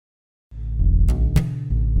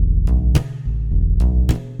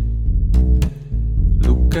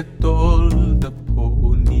look at all the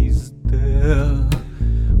ponies there.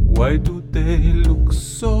 Why do they look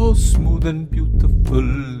so smooth and beautiful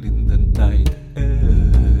in the night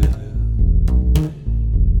air?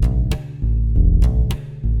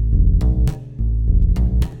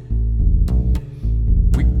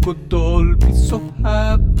 We could all be so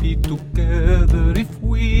happy together if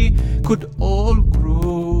we could all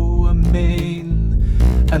grow a mane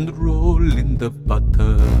and roll in the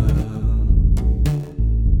butter.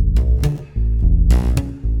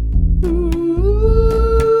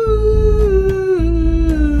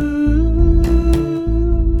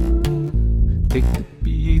 Take the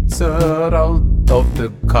pizza out of the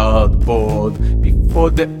cardboard before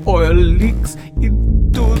the oil leaks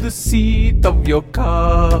into the seat of your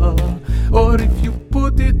car. Or if you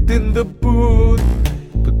put it in the boot,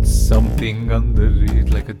 put something under it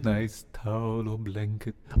like a nice towel or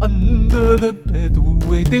blanket under the bed.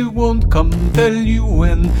 Wait, they won't come tell you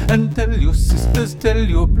when, and tell your sisters, tell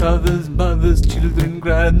your brothers, mothers, children,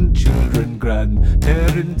 grandchildren,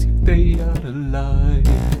 grandparents if they are alive.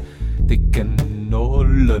 They can all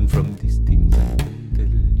learn from these things I can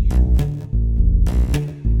tell you.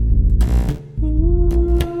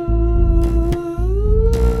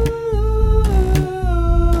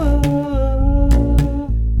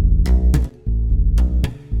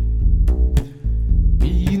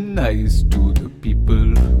 Be nice to the people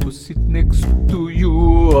who sit next to you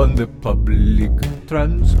on the public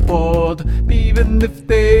transport, even if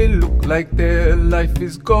they look like their life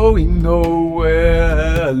is going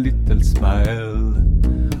nowhere. A little smile,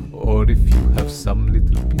 or if you have some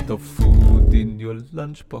little bit of food in your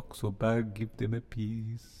lunchbox or bag, give them a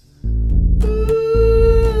piece.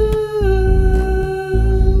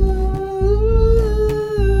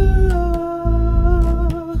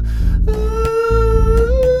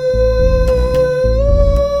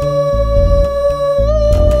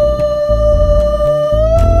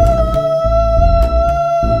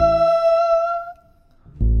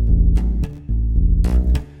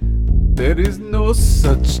 There is no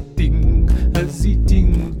such thing as eating